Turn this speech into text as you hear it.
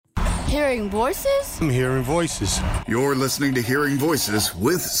Hearing voices? I'm hearing voices. You're listening to Hearing Voices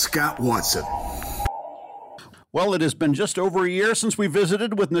with Scott Watson. Well, it has been just over a year since we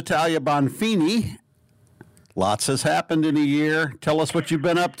visited with Natalia Bonfini. Lots has happened in a year. Tell us what you've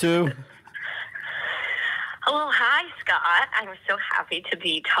been up to. Hello, hi, Scott. I'm so happy to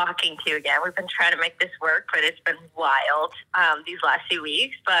be talking to you again. We've been trying to make this work, but it's been wild these last few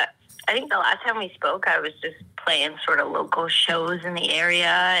weeks. But I think the last time we spoke, I was just playing sort of local shows in the area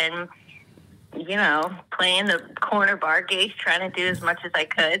and, you know, playing the corner bar gigs, trying to do as much as I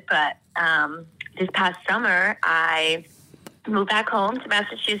could. But this past summer, I moved back home to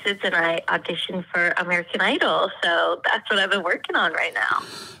Massachusetts and I auditioned for American Idol. So that's what I've been working on right now.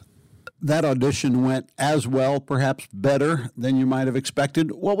 That audition went as well, perhaps better than you might have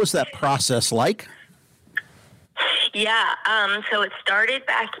expected. What was that process like? Yeah, so it started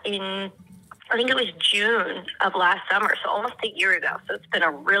back in, I think it was June of last summer, so almost a year ago. So it's been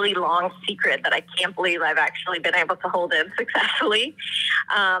a really long secret that I can't believe I've actually been able to hold in successfully.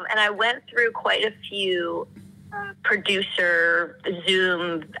 And I went through quite a few producer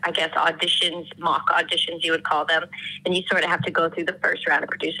Zoom, I guess, auditions, mock auditions you would call them, and you sort of have to go through the first round of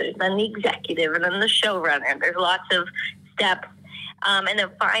producers, then the executive, and then the showrunner. There's lots of steps. And then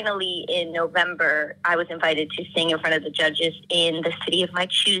finally in November, I was invited to sing in front of the judges in the city of my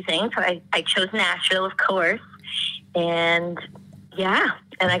choosing. So I chose Nashville, of course. And yeah,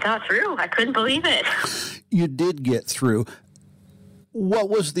 and I got through. I couldn't believe it. You did get through. What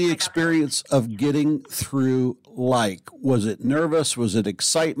was the experience of getting through like? Was it nervous? Was it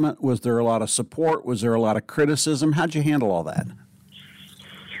excitement? Was there a lot of support? Was there a lot of criticism? How'd you handle all that?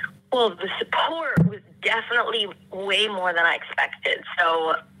 Well, the support was definitely way more than I expected.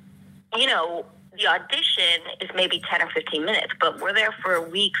 So, you know, the audition is maybe 10 or 15 minutes, but we're there for a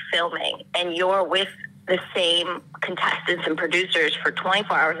week filming, and you're with the same contestants and producers for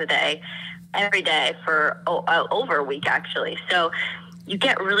 24 hours a day, every day for over a week, actually. So you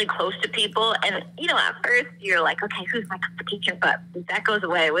get really close to people, and, you know, at first you're like, okay, who's my competition? But that goes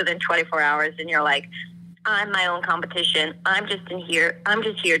away within 24 hours, and you're like, I'm my own competition. I'm just here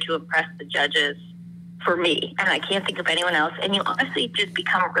to impress the judges for me, and I can't think of anyone else. And you honestly just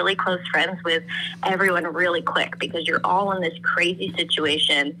become really close friends with everyone really quick because you're all in this crazy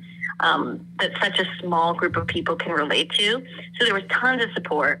situation that such a small group of people can relate to. So there was tons of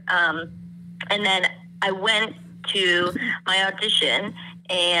support. And then I went to my audition,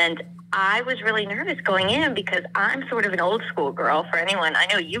 and I was really nervous going in because I'm sort of an old school girl. For anyone, I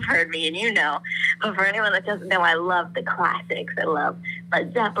know you've heard me and you know, but for anyone that doesn't know, I love the classics. I love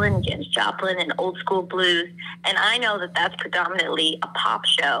Led Zeppelin, Janis Joplin, and old school blues. And I know that that's predominantly a pop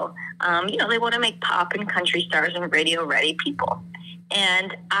show. You know, they want to make pop and country stars and radio ready people.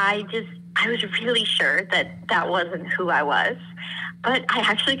 And I was really sure that wasn't who I was. But I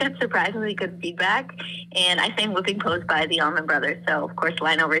actually got surprisingly good feedback, and I sang Whipping Post by the Allman Brothers. So, of course,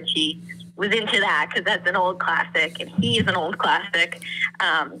 Lionel Richie was into that because that's an old classic, and he is an old classic.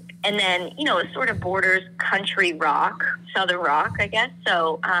 And then, you know, it sort of borders country rock, southern rock, I guess.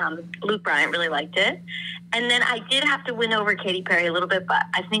 So Luke Bryan really liked it. And then I did have to win over Katy Perry a little bit, but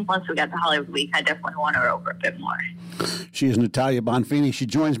I think once we got to Hollywood Week, I definitely won her over a bit more. She is Natalia Bonfini. She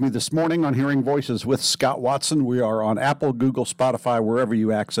joins me this morning on Hearing Voices with Scott Watson. We are on Apple, Google, Spotify, wherever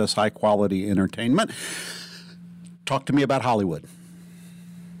you access high-quality entertainment. Talk to me about Hollywood.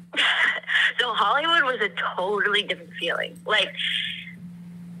 So Hollywood was a totally different feeling. Like,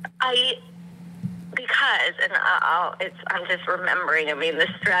 I'm just remembering, I mean, the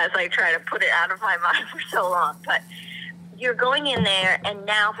stress, I try to put it out of my mind for so long, but you're going in there, and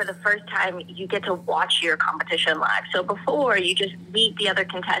now for the first time, you get to watch your competition live. So before, you just meet the other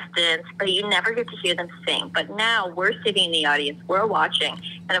contestants, but you never get to hear them sing. But now we're sitting in the audience, we're watching,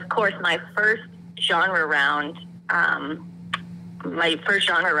 and of course, my first genre round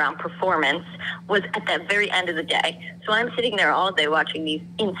performance was at the very end of the day. So I'm sitting there all day watching these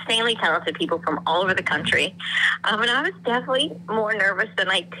insanely talented people from all over the country. And I was definitely more nervous than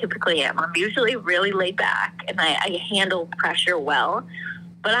I typically am. I'm usually really laid back, and I handle pressure well.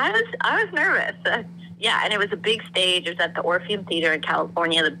 But I was nervous. Yeah, and it was a big stage. It was at the Orpheum Theater in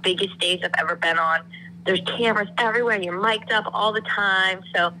California, the biggest stage I've ever been on. There's cameras everywhere. You're mic'd up all the time.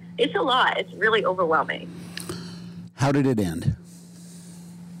 So it's a lot. It's really overwhelming. How did it end?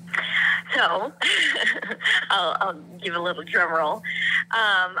 So, I'll give a little drum roll.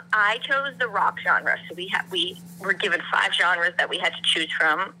 I chose the rock genre. So we were given 5 genres that we had to choose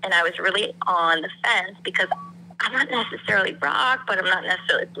from, and I was really on the fence because I'm not necessarily rock, but I'm not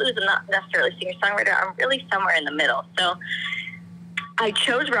necessarily blues. I'm not necessarily singer-songwriter. I'm really somewhere in the middle. So I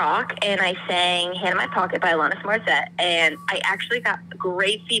chose rock, and I sang Hand in My Pocket by Alanis Morissette, and I actually got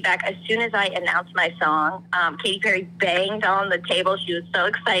great feedback. As soon as I announced my song, Katy Perry banged on the table. She was so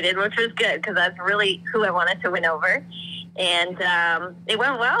excited, which was good, because that's really who I wanted to win over. And it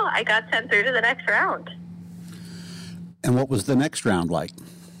went well. I got sent through to the next round. And what was the next round like?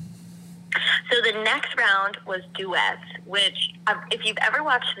 So the next round was duets, which, if you've ever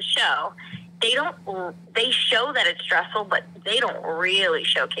watched the show, they show that it's stressful, but they don't really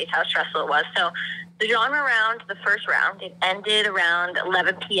showcase how stressful it was. So the genre round, the first round, it ended around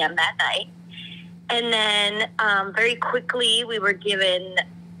 11 p.m. that night. And then very quickly we were given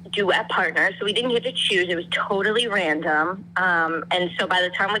duet partners. So we didn't get to choose. It was totally random. And so by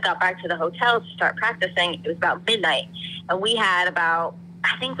the time we got back to the hotel to start practicing, it was about midnight. And we had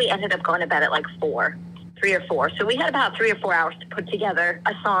I think we ended up going to bed at like 3 or 4. So we had about 3 or 4 hours to put together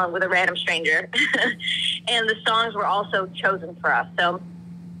a song with a random stranger. And the songs were also chosen for us. So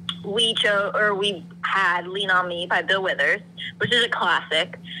we had Lean on Me by Bill Withers, which is a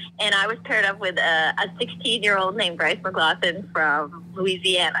classic. And I was paired up with a 16-year-old named Bryce McLaughlin from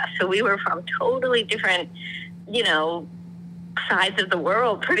Louisiana. So we were from totally different, sides of the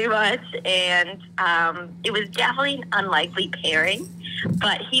world pretty much. And it was definitely an unlikely pairing.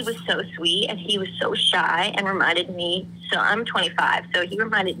 But he was so sweet, and he was so shy, and reminded me, so I'm 25, so he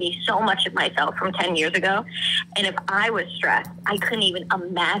reminded me so much of myself from 10 years ago. And if I was stressed, I couldn't even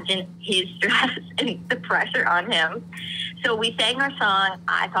imagine his stress and the pressure on him. So we sang our song.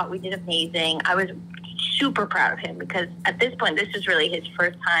 I thought we did amazing. I was super proud of him, because at this point, this is really his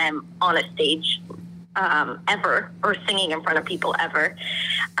first time on a stage ever, or singing in front of people ever.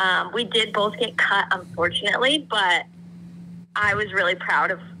 We did both get cut, unfortunately, but I was really proud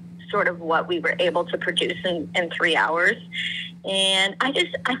of sort of what we were able to produce in 3 hours. And I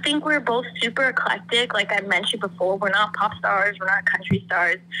think we're both super eclectic. Like I mentioned before, we're not pop stars, we're not country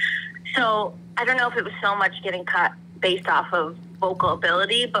stars. So I don't know if it was so much getting cut based off of vocal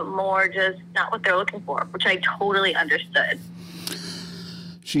ability, but more just not what they're looking for, which I totally understood.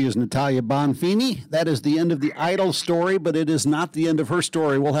 She is Natalia Bonfini. That is the end of the Idol story, but it is not the end of her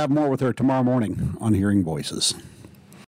story. We'll have more with her tomorrow morning on Hearing Voices.